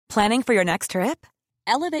Planning for your next trip?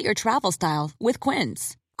 Elevate your travel style with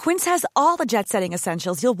Quince. Quince has all the jet-setting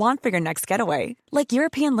essentials you'll want for your next getaway, like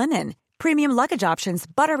European linen, premium luggage options,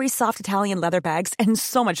 buttery soft Italian leather bags, and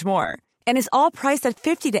so much more. And is all priced at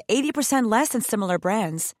 50 to 80% less than similar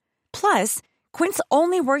brands. Plus, Quince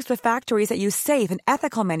only works with factories that use safe and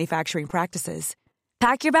ethical manufacturing practices.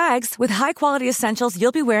 Pack your bags with high-quality essentials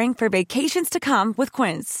you'll be wearing for vacations to come with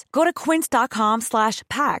Quince. Go to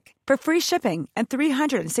quince.com/pack for free shipping and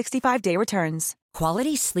 365-day returns.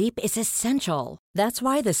 Quality sleep is essential. That's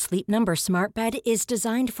why the Sleep Number Smart Bed is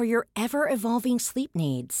designed for your ever-evolving sleep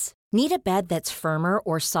needs. Need a bed that's firmer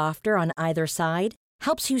or softer on either side?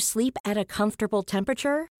 Helps you sleep at a comfortable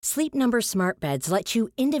temperature? Sleep Number Smart Beds let you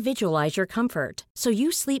individualize your comfort, so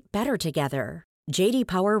you sleep better together. J.D.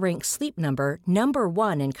 Power ranks Sleep Number number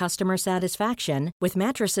 1 in customer satisfaction with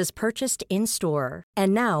mattresses purchased in-store.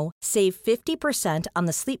 And now, save 50% on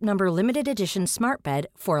the Sleep Number Limited Edition Smart Bed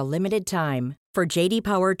for a limited time. For J.D.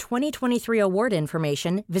 Power 2023 award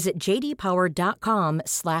information, visit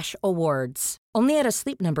jdpower.com/awards. Only at a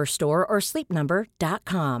Sleep Number store or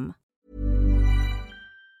sleepnumber.com.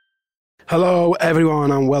 Hello,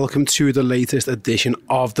 everyone, and welcome to the latest edition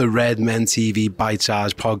of the Redmen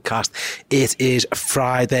Bitesize podcast. It is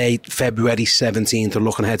Friday, February 17th, and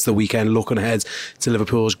looking ahead to the weekend, looking ahead to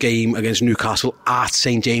Liverpool's game against Newcastle at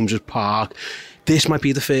St James's Park. This might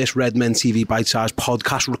be the first Redmen Bitesize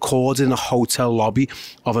podcast recorded in a hotel lobby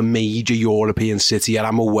of a major European city, and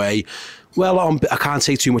I'm away. Well, I can't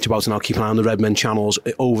say too much about it now. Keep an eye on the Redmen channels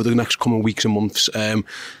over the next coming weeks and months.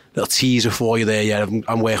 Little teaser for you there. Yeah,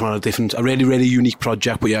 I'm working on a really, really unique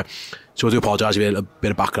project. But yeah, so I do apologise if you hear a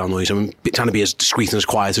bit of background noise. I'm trying to be as discreet and as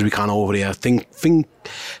quiet as we can over here.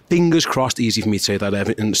 Fingers crossed, easy for me to say that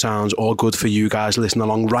everything sounds all good for you guys listening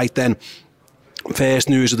along. Right then. First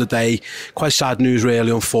news of the day, quite sad news really,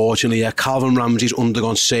 unfortunately. Calvin Ramsey's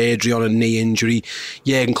undergone surgery on a knee injury.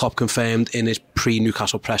 Jurgen Klopp confirmed in his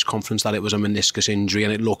pre-Newcastle press conference that it was a meniscus injury,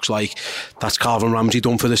 and it looks like that's Calvin Ramsey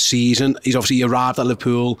done for the season. He's obviously arrived at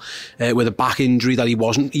Liverpool with a back injury that he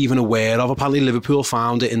wasn't even aware of. Apparently Liverpool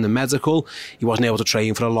found it in the medical. He wasn't able to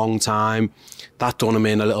train for a long time. That done him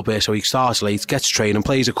in a little bit, so he starts late, gets training,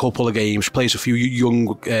 plays a couple of games, plays a few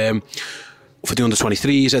young for the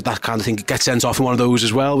under-23s, that kind of thing, gets sent off in one of those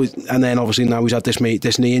as well. And then obviously now he's had this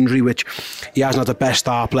knee injury, which he hasn't had the best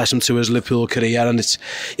start, bless him, to his Liverpool career, and it's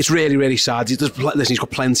really, really sad. He's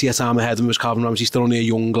got plenty of time ahead of him as Calvin Ramsey. He's still only a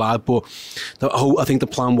young lad, but I think the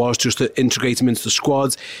plan was just to integrate him into the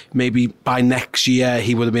squad. Maybe by next year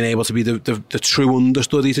he would have been able to be the true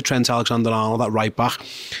understudy to Trent Alexander-Arnold at right back.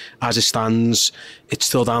 As it stands, it's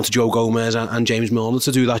still down to Joe Gomez and James Milner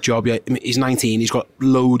to do that job. Yeah, I mean, he's 19, he's got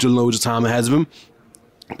loads and loads of time ahead of him.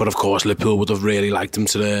 But of course, Liverpool would have really liked him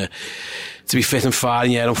to be fit and fine.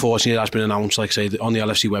 And yeah, unfortunately, that's been announced, like I say, on the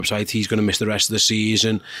LFC website. He's going to miss the rest of the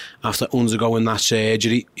season after undergoing that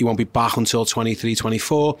surgery. He won't be back until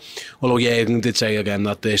 23-24. Although Jurgen did say again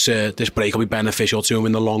that this break will be beneficial to him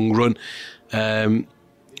in the long run.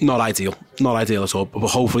 Not ideal at all, but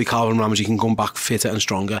hopefully Calvin Ramsey can come back fitter and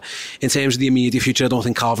stronger. In terms of the immediate future, I don't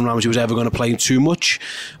think Calvin Ramsey was ever going to play too much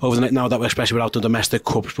over the night now, that we're especially without the domestic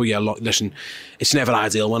cups. But yeah, listen, it's never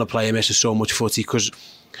ideal when a player misses so much footy, because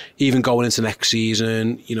even going into next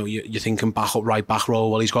season, you know, you're thinking right back role.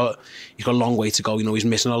 Well, he's got a long way to go. You know, he's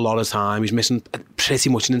missing a lot of time. He's missing pretty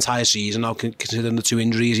much an entire season now, considering the 2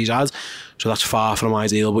 injuries he's had. So that's far from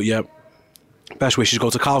ideal. But yeah, best wishes go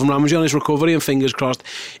to Calvin Ramsey on his recovery, and fingers crossed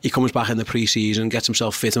he comes back in the pre-season, gets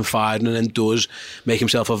himself fit and fired, and then does make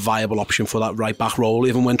himself a viable option for that right back role,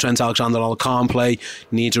 even when Trent Alexander-Arnold can't play,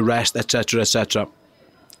 needs a rest, etc, etc.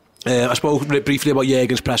 I spoke briefly about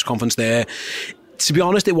Jurgen's press conference there. To be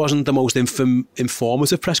honest, it wasn't the most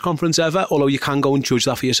informative press conference ever, although you can go and judge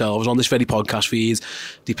that for yourselves on this very podcast feed.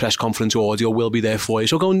 The press conference audio will be there for you,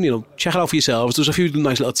 so go and check it out for yourselves. There's a few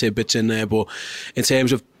nice little tidbits in there, but in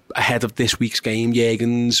terms of ahead of this week's game,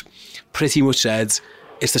 Jurgen's pretty much said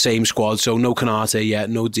it's the same squad, so no Konate yet,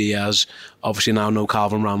 no Diaz, obviously now no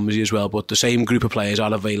Calvin Ramsey as well, but the same group of players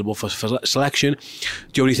are available for selection.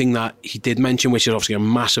 The only thing that he did mention, which is obviously a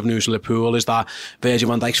massive news to Liverpool, is that Virgil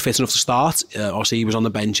van Dijk's fit enough to start. Obviously he was on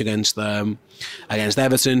the bench against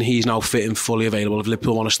Everton. He's now fit and fully available. If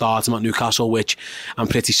Liverpool want to start him at Newcastle, which I'm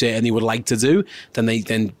pretty certain he would like to do, then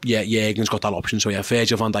Jurgen's got that option. So yeah,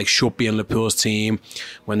 Virgil van Dijk should be in Liverpool's team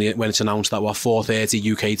when it's announced that 4:30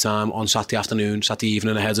 UK time on Saturday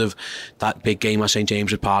evening, ahead of that big game at St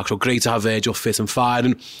James's Park. So great to have Virgil fit and fired,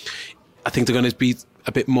 and I think they're going to be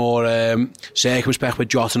a bit more circumspect with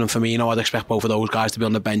Jota and Firmino. I'd expect both of those guys to be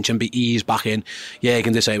on the bench and be eased back in. Yeah, I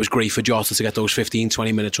can just say it was great for Jota to get those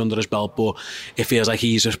 15-20 minutes under his belt, but it feels like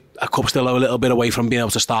he's still a little bit away from being able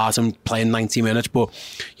to start and playing 90 minutes. But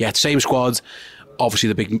yeah, same squad.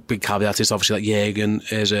 Obviously, the big caveat is obviously that Jurgen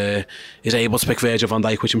is able to pick Virgil van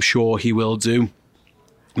Dijk, which I'm sure he will do.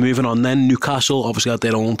 Moving on then, Newcastle obviously had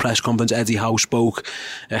their own press conference. Eddie Howe spoke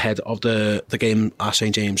ahead of the game at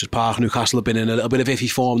St James's Park. Newcastle have been in a little bit of iffy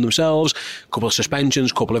form themselves, a couple of suspensions,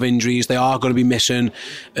 a couple of injuries. They are going to be missing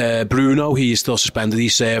Bruno. He is still suspended.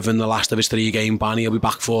 He's serving the last of his 3-game ban. He'll be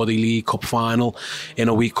back for the League Cup final in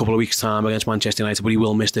a couple of weeks' time against Manchester United, but he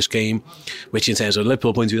will miss this game, which in terms of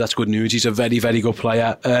Liverpool point of view, that's good news. He's a very, very good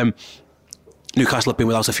player. Newcastle have been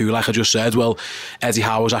without a few, like I just said. Well, Eddie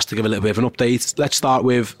Howe was asked to give a little bit of an update. Let's start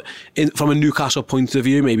with, from a Newcastle point of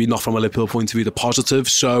view, maybe not from a Liverpool point of view, the positive.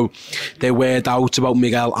 So there were doubts about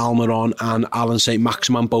Miguel Almiron and Alan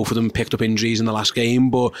Saint-Maximin. Both of them picked up injuries in the last game,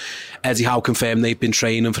 but Eddie Howe confirmed they've been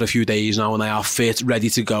training for a few days now and they are fit, ready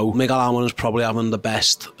to go. Miguel Almiron's probably having the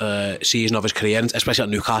best season of his career, especially at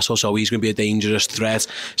Newcastle, so he's going to be a dangerous threat.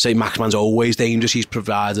 Saint-Maximin's always dangerous. He's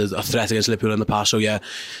provided a threat against Liverpool in the past, so yeah,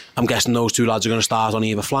 I'm guessing those two lads are going to start on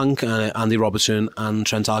either flank, and Andy Robertson and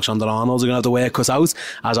Trent Alexander-Arnold are going to have the work cut out,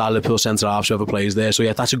 as our Liverpool centre-halves, whoever plays there. So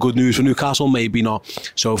yeah, that's a good news for Newcastle, maybe not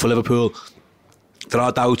so for Liverpool. There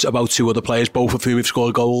are doubts about two other players, both of whom have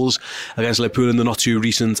scored goals against Liverpool in the not too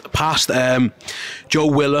recent past. Joe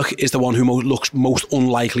Willock is the one who looks most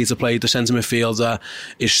unlikely to play. The centre midfielder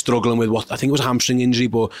is struggling with what I think was a hamstring injury,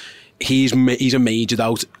 but he's a major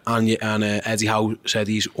doubt, and Eddie Howe said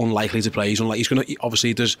he's unlikely to play. He's going to,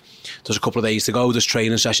 obviously there's a couple of days to go. There's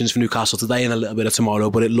training sessions for Newcastle today and a little bit of tomorrow,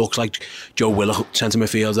 but it looks like Joe Willock, centre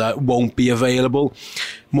midfielder, won't be available.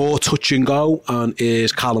 More touch and go and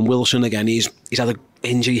is Callum Wilson. Again, he's had an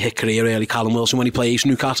injury hit career really. Callum Wilson, when he plays for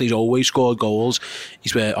Newcastle, he's always scored goals.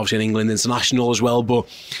 He's obviously an England international as well, but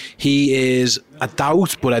he is a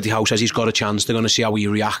doubt. But Eddie Howe says he's got a chance. They're going to see how he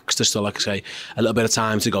reacts. There's still, like I say, a little bit of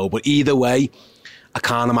time to go, but either way, I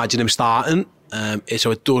can't imagine him starting.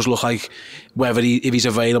 So it does look like if he's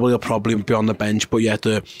available, he'll probably be on the bench. But yeah,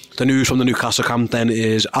 the news from the Newcastle camp then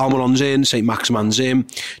is Almiron's in, Saint-Maximin's in,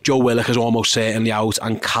 Joe Willock is almost certainly out,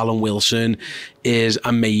 and Callum Wilson is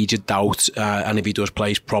a major doubt. And if he does play,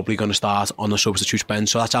 he's probably going to start on the substitute bench.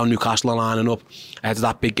 So that's how Newcastle are lining up ahead of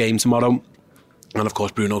that big game tomorrow. And of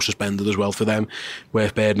course, Bruno suspended as well for them,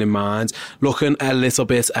 worth bearing in mind. Looking a little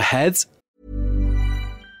bit ahead.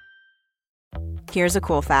 Here's a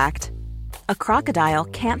cool fact. A crocodile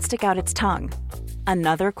can't stick out its tongue.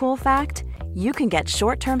 Another cool fact, you can get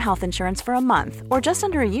short-term health insurance for a month or just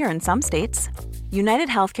under a year in some states. United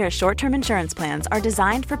Healthcare short-term insurance plans are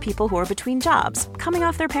designed for people who are between jobs, coming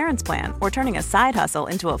off their parents' plan, or turning a side hustle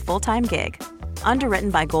into a full-time gig.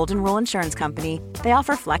 Underwritten by Golden Rule Insurance Company, they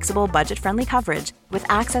offer flexible, budget-friendly coverage with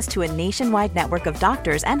access to a nationwide network of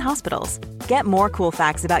doctors and hospitals. Get more cool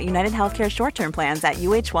facts about United Healthcare short-term plans at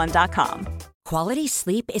uh1.com. Quality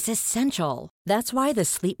sleep is essential. That's why the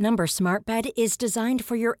Sleep Number Smart Bed is designed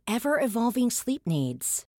for your ever-evolving sleep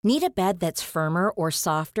needs. Need a bed that's firmer or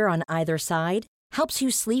softer on either side? Helps you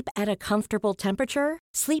sleep at a comfortable temperature?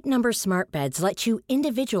 Sleep Number Smart Beds let you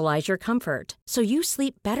individualize your comfort, so you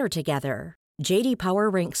sleep better together. J.D. Power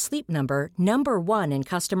ranks Sleep Number number 1 in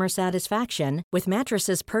customer satisfaction with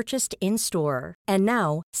mattresses purchased in-store. And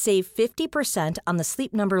now, save 50% on the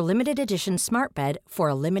Sleep Number Limited Edition Smart Bed for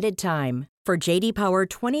a limited time. For J.D. Power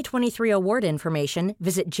 2023 award information,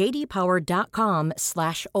 visit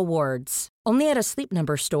jdpower.com/awards. Only at a Sleep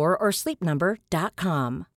Number store or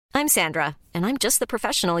sleepnumber.com. I'm Sandra, and I'm just the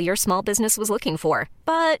professional your small business was looking for.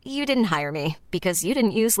 But you didn't hire me because you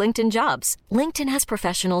didn't use LinkedIn Jobs. LinkedIn has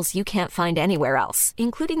professionals you can't find anywhere else,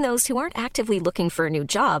 including those who aren't actively looking for a new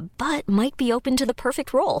job, but might be open to the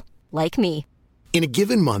perfect role, like me. In a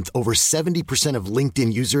given month, over 70% of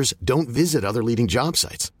LinkedIn users don't visit other leading job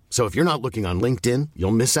sites. So if you're not looking on LinkedIn,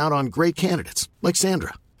 you'll miss out on great candidates like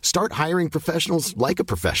Sandra. Start hiring professionals like a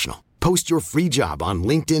professional. Post your free job on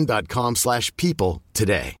linkedin.com/people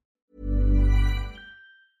today.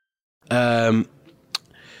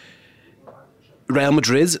 Real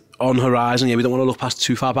Madrid on horizon. Yeah, we don't want to look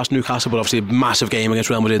too far past Newcastle, but obviously a massive game against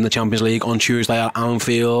Real Madrid in the Champions League on Tuesday at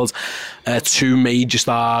Anfield. Two major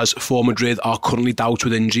stars for Madrid are currently doubts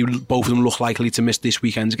with injury. Both of them look likely to miss this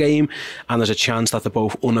weekend's game, and there's a chance that they're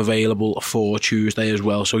both unavailable for Tuesday as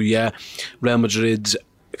well. So yeah, Real Madrid's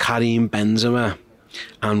Karim Benzema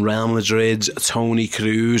and Real Madrid's Toni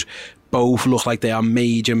Kroos both look like they are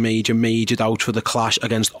major doubt for the clash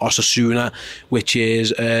against Osasuna, which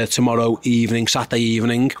is tomorrow evening, Saturday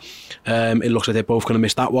evening. It looks like they're both going to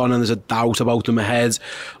miss that one, and there's a doubt about them ahead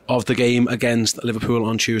of the game against Liverpool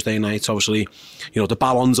on Tuesday night. Obviously, the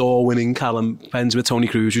Ballon d'Or winning Callum Benzema, Toni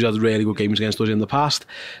Kroos, who's had really good games against us in the past.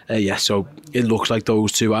 So it looks like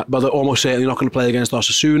those two but they're almost certainly not going to play against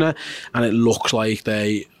Osasuna, and it looks like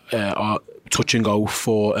they are touch and go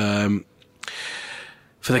for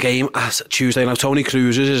the game at Tuesday. Now, Toni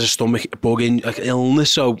Kroos is a stomach bug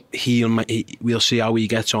illness, so we'll see how he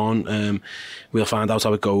gets on. We'll find out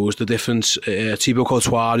how it goes. The difference, Thibaut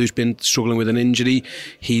Courtois, who's been struggling with an injury,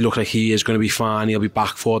 he looks like he is going to be fine. He'll be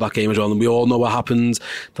back for that game as well. And we all know what happened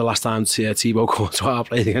the last time Thibaut Courtois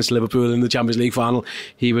played against Liverpool in the Champions League final.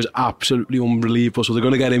 He was absolutely unbelievable, so they're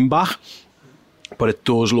going to get him back. But it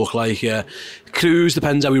does look like Kroos,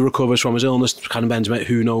 depends how he recovers from his illness. Kind of Benzema,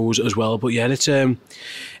 who knows as well. But yeah, it's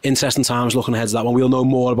interesting times looking ahead to that one. We'll know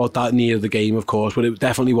more about that near the game, of course. But it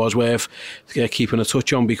definitely was worth keeping a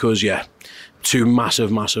touch on because, two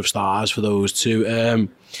massive stars for those two.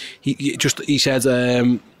 He said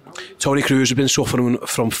Toni Kroos has been suffering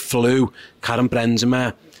from flu. Karim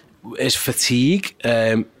Benzema is fatigue.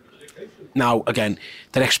 Now, again,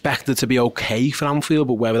 they're expected to be okay for Anfield,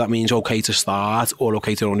 but whether that means okay to start or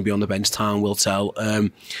okay to only be on the bench, time will tell.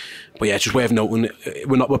 But yeah, just worth noting,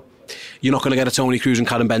 you're not going to get a Toni Kroos and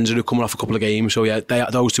Karim Benzema who are coming off a couple of games. So yeah,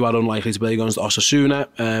 those two are unlikely to play against Osasuna.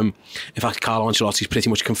 In fact, Carlo Ancelotti's pretty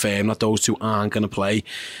much confirmed that those two aren't going to play.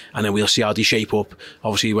 And then we'll see how they shape up.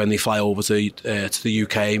 Obviously, when they fly over to the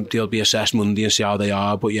UK, they'll be assessed Monday and see how they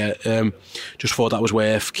are. But yeah, just thought that was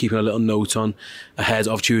worth keeping a little note on ahead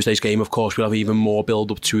of Tuesday's game. Of course, we'll have even more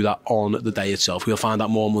build up to that on the day itself. We'll find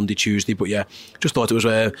out more Monday, Tuesday. But yeah, just thought it was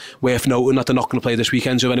worth noting that they're not going to play this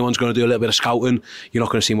weekend. So if anyone's going to do a little bit of scouting, you're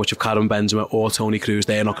not going to see much of Karim Benzema or Toni Kroos.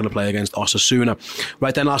 They're not going to play against Osasuna.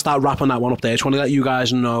 Right then, I'll start wrapping that one up there. I just want to let you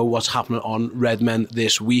guys know what's happening on Redmen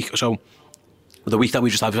this week. So the week that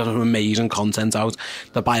we just had some amazing content out.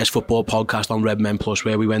 The Biased Football podcast on Redmen Plus,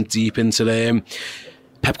 where we went deep into them.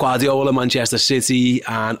 Pep Guardiola, Manchester City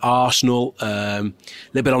and Arsenal. A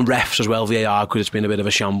little bit on refs as well, VAR, because it's been a bit of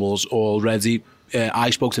a shambles already. I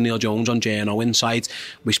spoke to Neil Jones on JNO Insight.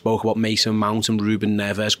 We spoke about Mason Mount and Ruben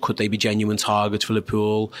Neves. Could they be genuine targets for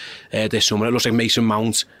Liverpool this summer? It looks like Mason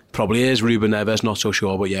Mount probably is. Ruben Neves, not so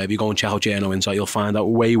sure. But yeah, if you go and check out JNO Insight, you'll find out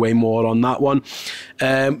way more on that one.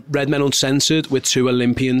 Redmen Uncensored with two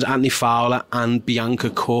Olympians, Anthony Fowler and Bianca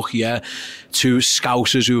Cook. Yeah, two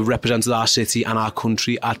Scousers who have represented our city and our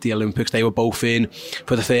country at the Olympics. They were both in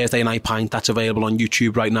for the Thursday Night Pint. That's available on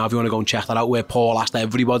YouTube right now if you want to go and check that out, where Paul asked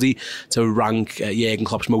everybody to rank Jurgen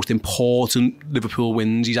Klopp's most important Liverpool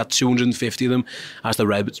wins. He's had 250 of them as the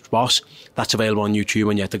Reds boss. That's available on YouTube.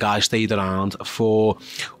 And yet the guys stayed around for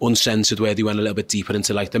Uncensored, where they went a little bit deeper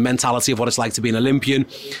into like the mentality of what it's like to be an Olympian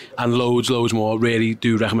and loads more. Really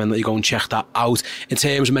do recommend that you go and check that out. In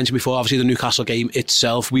terms of mentioned before, obviously the Newcastle game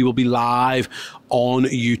itself, we will be live on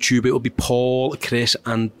YouTube. It will be Paul, Chris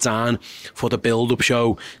and Dan for the build-up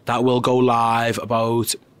show. That will go live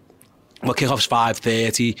about... Well, kickoff's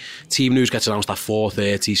 5:30. Team news gets announced at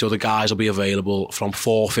 4:30, so the guys will be available from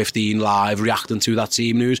 4:15 live, reacting to that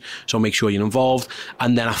team news. So make sure you're involved.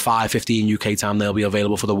 And then at 5:15 UK time, they'll be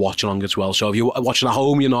available for the watch along as well. So if you're watching at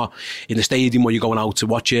home, you're not in the stadium, or you're going out to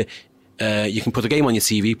watch it, you can put the game on your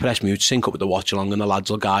TV, press mute, sync up with the watch along, and the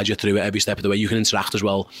lads will guide you through it every step of the way. You can interact as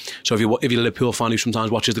well. So if you're a Liverpool fan who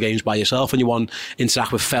sometimes watches the games by yourself and you want to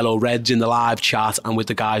interact with fellow Reds in the live chat and with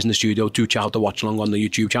the guys in the studio, do check out the watch along on the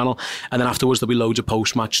YouTube channel. And then afterwards there'll be loads of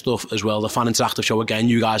post-match stuff as well. The fan interactive show, again,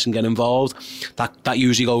 you guys can get involved. That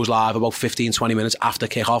usually goes live about 15-20 minutes after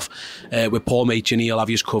kick-off, with Paul Machin. He'll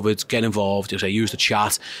have you covered. Get involved, use the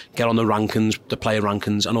chat, get on the rankings, the player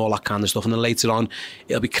rankings and all that kind of stuff. And then later on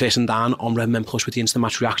it'll be Chris and Dan on Redmen Plus with the instant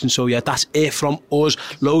match reaction. So yeah, that's it from us.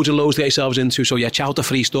 Loads and loads to get yourselves into. So yeah, check out the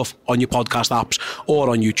free stuff on your podcast apps or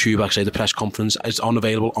on YouTube. Like I say, the press conference is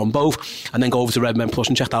available on both. And then go over to Redmen Plus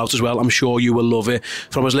and check that out as well. I'm sure you will love it.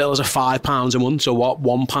 From as little as £5 a month, so what,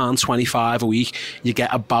 £1.25 a week, you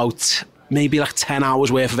get about maybe like 10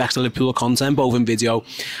 hours worth of extra Liverpool content, both in video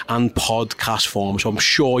and podcast form. So I'm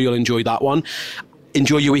sure you'll enjoy that one.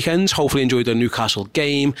 Enjoy your weekends. Hopefully enjoy the Newcastle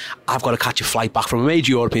game. I've got to catch a flight back from a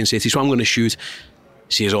major European city, so I'm going to shoot.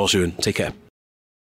 See you all soon. Take care.